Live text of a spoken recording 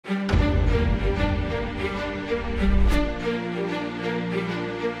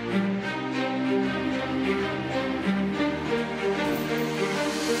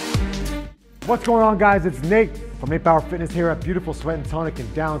What's going on, guys? It's Nate from NateBowerFitness here at beautiful Sweat and Tonic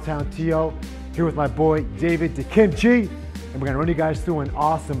in downtown TO. Here with my boy David DeKimchi, and we're gonna run you guys through an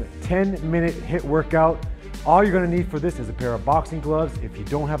awesome 10-minute HIIT workout. All you're gonna need for this is a pair of boxing gloves. If you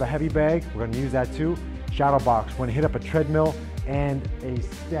don't have a heavy bag, we're gonna use that too. Shadow box. We're gonna hit up a treadmill and a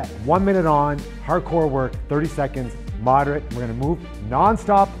step. 1 minute on, hardcore work, 30 seconds, moderate. We're gonna move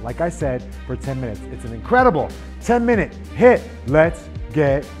non-stop, like I said, for 10 minutes. It's an incredible 10-minute HIIT. Let's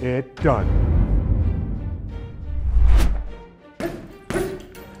get it done.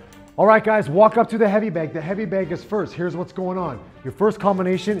 All right, guys, walk up to the heavy bag. The heavy bag is first. Here's what's going on. Your first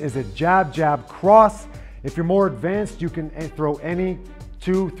combination is a jab, jab, cross. If you're more advanced, you can throw any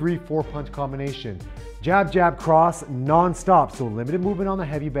 2, 3, 4 punch combination. Jab, jab, cross, non-stop. So limited movement on the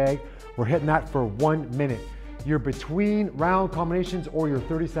heavy bag. We're hitting that for 1 minute. Your between round combinations or your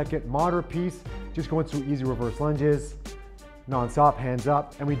 30-second moderate piece, just going through easy reverse lunges, non-stop, hands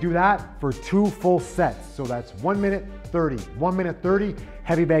up. And we do that for 2 full sets. So that's 1 minute, 30. 1 minute, 30.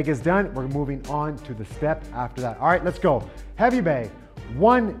 Heavy bag is done. We're moving on to the step after that. All right, let's go. Heavy bag,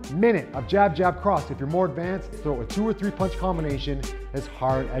 1 minute of jab, jab, cross. If you're more advanced, throw a 2 or 3 punch combination as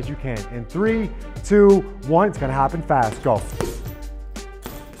hard as you can. In 3, 2, 1, it's gonna happen fast. Go.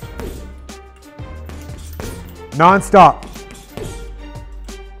 Non-stop.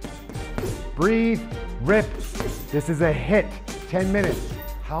 Breathe, rip. This is a HIIT, 10 minutes.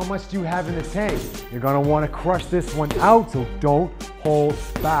 How much do you have in the tank? You're gonna wanna crush this one out, so don't hold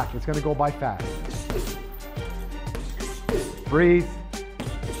back. It's gonna go by fast. Breathe.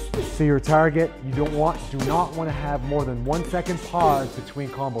 See your target. You do not want to have more than 1 second pause between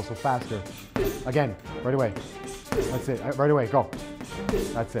combos, so faster. Again, right away. That's it, right away, go.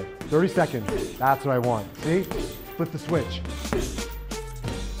 That's it, 30 seconds, that's what I want. See, flip the switch.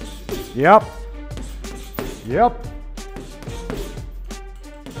 Yep. Yep.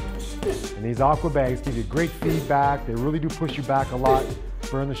 And these aqua bags give you great feedback. They really do push you back a lot.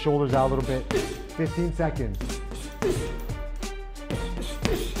 Burn the shoulders out a little bit. 15 seconds.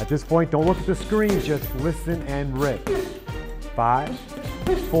 At this point, don't look at the screen, just listen and rip. 5,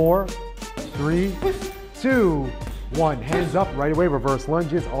 4, 3, 2, 1. Hands up right away, reverse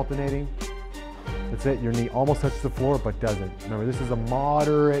lunges, alternating. That's it, your knee almost touches the floor but doesn't. Remember, this is a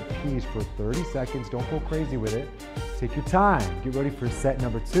moderate piece for 30 seconds. Don't go crazy with it. Take your time. Get ready for set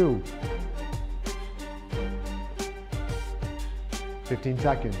number 2. 15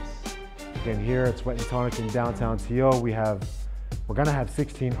 seconds. Again, here at Sweat and Tonic in downtown TO, we're gonna have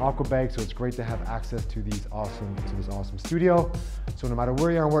 16 aqua bags, so it's great to have access to this awesome studio. So no matter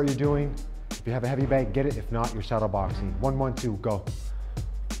where you are and what you're doing, if you have a heavy bag, get it. If not, you're shadow boxing. 1, 1, 2, go.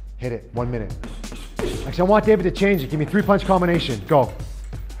 Hit it, 1 minute. Actually, I want David to change it. Give me 3 punch combination, go.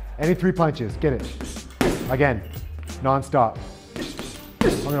 Any 3 punches, get it. Again, non-stop.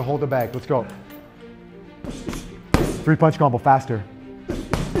 I'm gonna hold the bag, let's go. 3 punch combo, faster.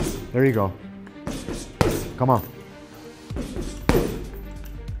 There you go. Come on.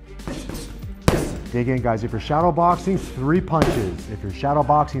 Dig in, guys. If you're shadow boxing, 3 punches. If you're shadow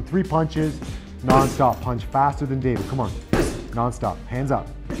boxing, 3 punches, non-stop. Punch faster than David. Come on. Non-stop. Hands up.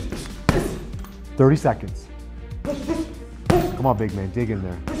 30 seconds. Come on, big man. Dig in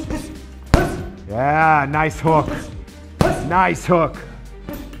there. Yeah, nice hook. Nice hook.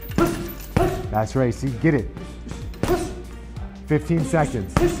 That's right. See, get it. 15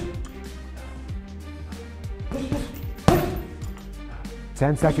 seconds.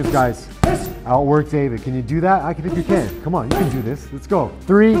 10 seconds, guys. Outwork David. Can you do that? I think you can. Come on, you can do this. Let's go.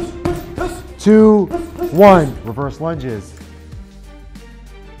 3, 2, 1. Reverse lunges.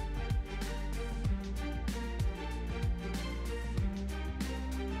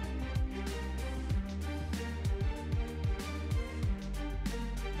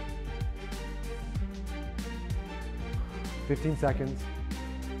 $15 seconds.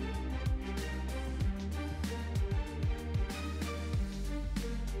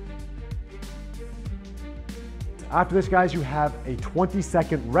 After this, guys, you have a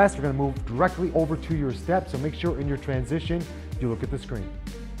 20-second rest. We're gonna move directly over to your steps, so make sure in your transition, you look at the screen.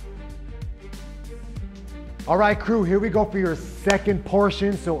 All right, crew, here we go for your second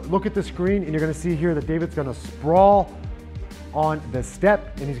portion. So look at the screen, and you're gonna see here that David's gonna sprawl on the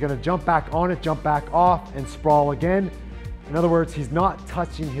step, and he's gonna jump back on it, jump back off, and sprawl again. In other words, he's not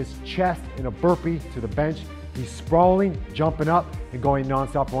touching his chest in a burpee to the bench. He's sprawling, jumping up, and going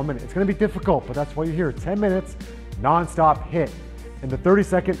nonstop for 1 minute. It's gonna be difficult, but that's why you're here. 10 minutes, nonstop HIIT. And the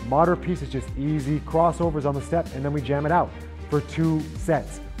 30-second moderate piece is just easy crossovers on the step, and then we jam it out for 2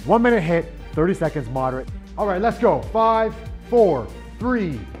 sets. 1 minute HIIT, 30 seconds moderate. All right, let's go. 5, 4,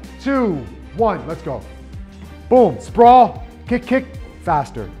 3, 2, 1, let's go. Boom, sprawl, kick, kick,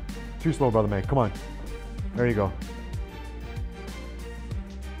 faster. Too slow, brother man. Come on. There you go.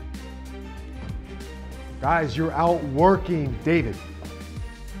 Guys, you're outworking David.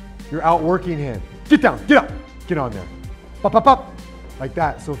 You're outworking him. Get down, get up, get on there. Up, up, up. Like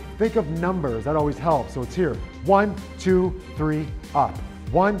that. So think of numbers. That always helps. So it's here. 1, 2, 3, up.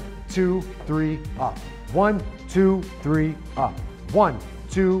 1, 2, 3, up. 1, 2, 3, up. 1,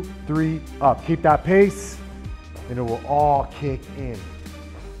 2, 3, up. Keep that pace, and it will all kick in.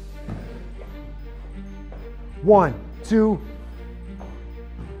 1, 2.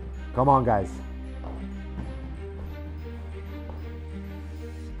 Come on, guys.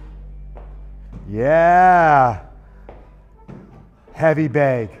 Yeah. Heavy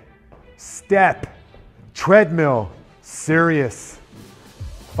bag, step, treadmill, serious.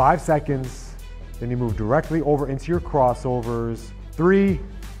 5 seconds, then you move directly over into your crossovers. 3,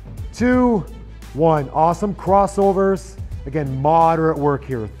 2, 1. Awesome crossovers. Again, moderate work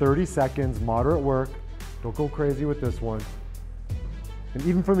here. 30 seconds, moderate work. Don't go crazy with this one. And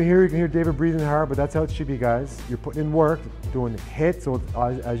even from here, you can hear David breathing hard, but that's how it should be, guys. You're putting in work, doing HIIT, so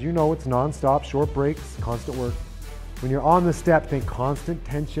as you know, it's non-stop, short breaks, constant work. When you're on the step, think constant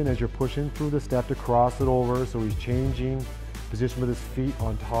tension as you're pushing through the step to cross it over. So he's changing position with his feet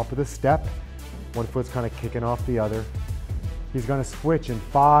on top of the step. One foot's kind of kicking off the other. He's gonna switch in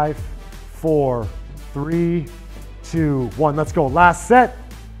 5, 4, 3, 2, 1. Let's go. Last set.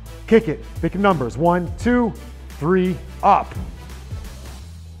 Kick it. Pick your numbers. 1, 2, 3, up.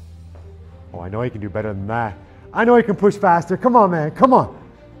 Oh, I know he can do better than that. I know he can push faster. Come on, man. Come on.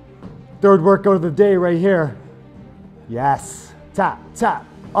 Third workout of the day right here. Yes. Tap, tap,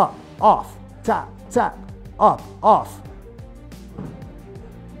 up, off. Tap, tap, up, off.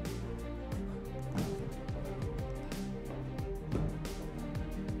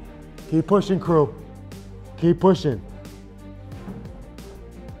 Keep pushing, crew. Keep pushing.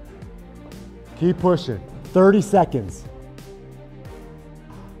 Keep pushing. 30 seconds.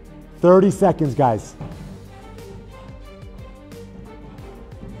 30 seconds, guys.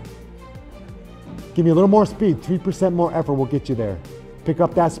 Give me a little more speed. 3% more effort will get you there. Pick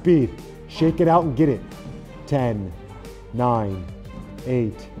up that speed. Shake it out and get it. 10, 9,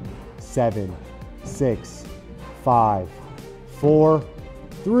 8, 7, 6, 5, 4,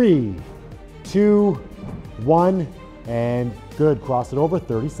 3, 2, 1, and good. Cross it over,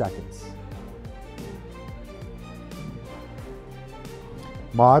 30 seconds.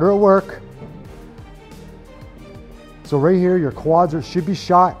 Moderate work. So right here, your quads should be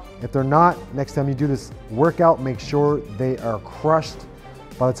shot. If they're not, next time you do this workout, make sure they are crushed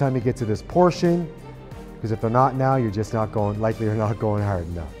by the time you get to this portion. Because if they're not now, you're just not going, likely you're not going hard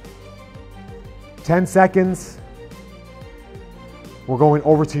enough. 10 seconds. We're going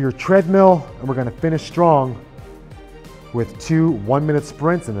over to your treadmill, and we're gonna finish strong with 2 1-minute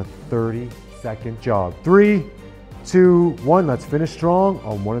sprints and a 30-second jog. 3, 2, 1, let's finish strong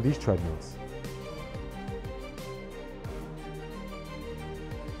on one of these treadmills.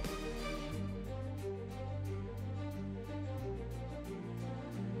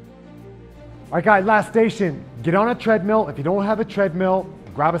 All right, guys, last station. Get on a treadmill. If you don't have a treadmill,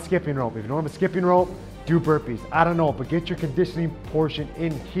 grab a skipping rope. If you don't have a skipping rope, do burpees. I don't know, but get your conditioning portion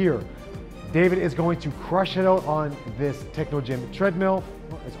in here. David is going to crush it out on this Techno Gym treadmill.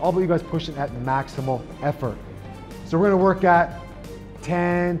 It's all about you guys pushing at maximal effort. So we're gonna work at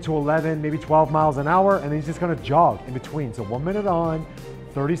 10 to 11, maybe 12 miles an hour, and then he's just gonna jog in between. So 1 minute on,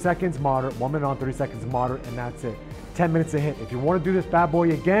 30 seconds moderate, 1 minute on, 30 seconds moderate, and that's it. 10 minutes a hit. If you wanna do this bad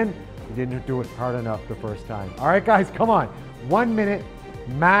boy again, you didn't do it hard enough the first time. All right, guys, come on. 1 minute,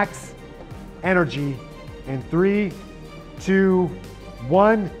 max energy in 3, 2,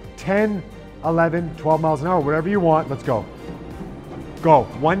 1, 10, 11, 12 miles an hour, whatever you want. Let's go. Go.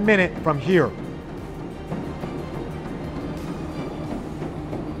 1 minute from here.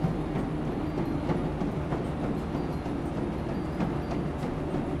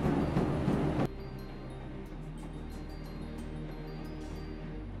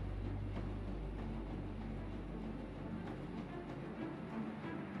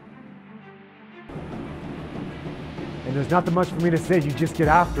 And there's nothing much for me to say, you just get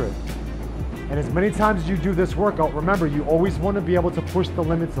after it. And as many times as you do this workout, remember, you always want to be able to push the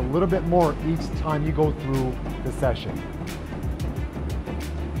limits a little bit more each time you go through the session.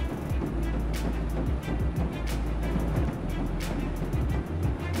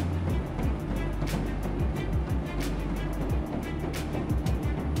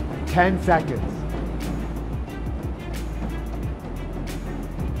 Ten seconds.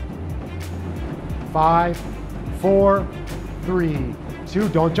 5, 4, 3, 2,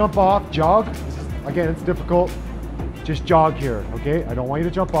 don't jump off, jog. Again, it's difficult. Just jog here, okay? I don't want you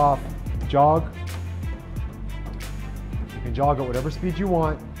to jump off. jog. You can jog at whatever speed you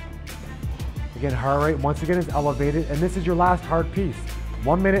want. Again, heart rate once again is elevated, and this is your last hard piece.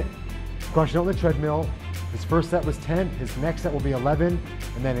 1 minute, crushing out on the treadmill. His first set was 10, his next set will be 11,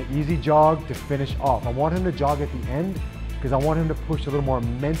 and then an easy jog to finish off. I want him to jog at the end because I want him to push a little more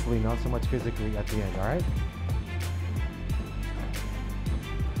mentally, not so much physically at the end, all right?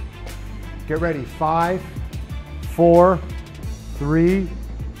 Get ready, 5, 4, 3,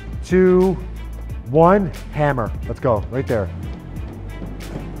 2, 1, hammer. Let's go, right there.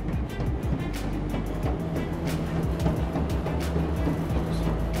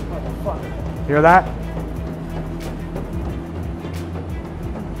 Hear that?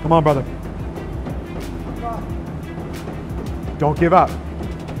 Come on, brother. Don't give up.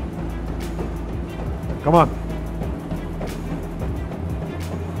 Come on.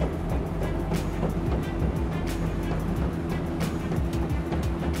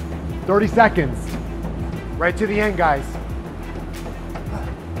 "30 seconds. Right to the end, guys.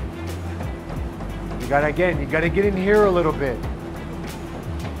 You gotta get in here a little bit.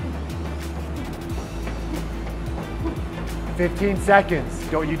 15 seconds.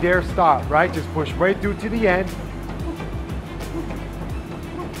 Don't you dare stop, right? Just push right through to the end.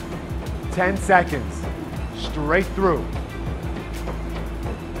 10 seconds. Straight through.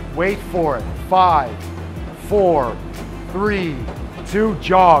 Wait for it. 5, 4, 3, 2,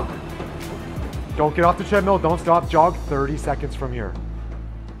 jog. Don't get off the treadmill, don't stop, jog 30 seconds from here.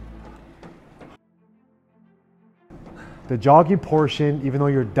 The jogging portion, even though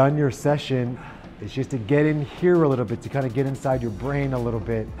you're done your session, is just to get in here a little bit, to kind of get inside your brain a little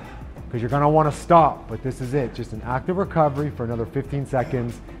bit, because you're gonna wanna stop, but this is it. Just an active recovery for another 15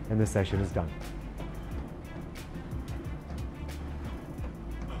 seconds, and the session is done.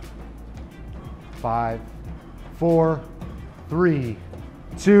 5, 4, 3,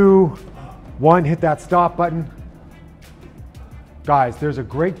 2, 1, hit that stop button. Guys, there's a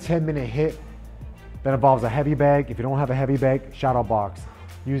great 10-minute HIIT that involves a heavy bag. If you don't have a heavy bag, shadow box.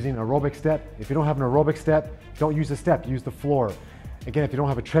 Using aerobic step. If you don't have an aerobic step, don't use a step, use the floor. Again, if you don't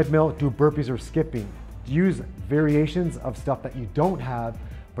have a treadmill, do burpees or skipping. Use variations of stuff that you don't have,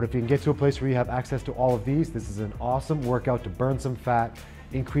 but if you can get to a place where you have access to all of these, this is an awesome workout to burn some fat,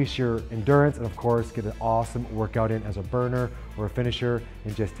 increase your endurance, and of course, get an awesome workout in as a burner or a finisher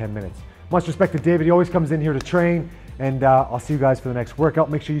in just 10 minutes. Much respect to David. He always comes in here to train, and I'll see you guys for the next workout.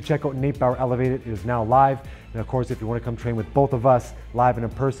 Make sure you check out Nate Bauer Elevated. It is now live. And of course, if you want to come train with both of us live and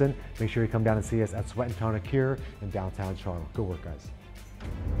in person, make sure you come down and see us at Sweat and Tonic here in downtown Toronto. Good work, guys.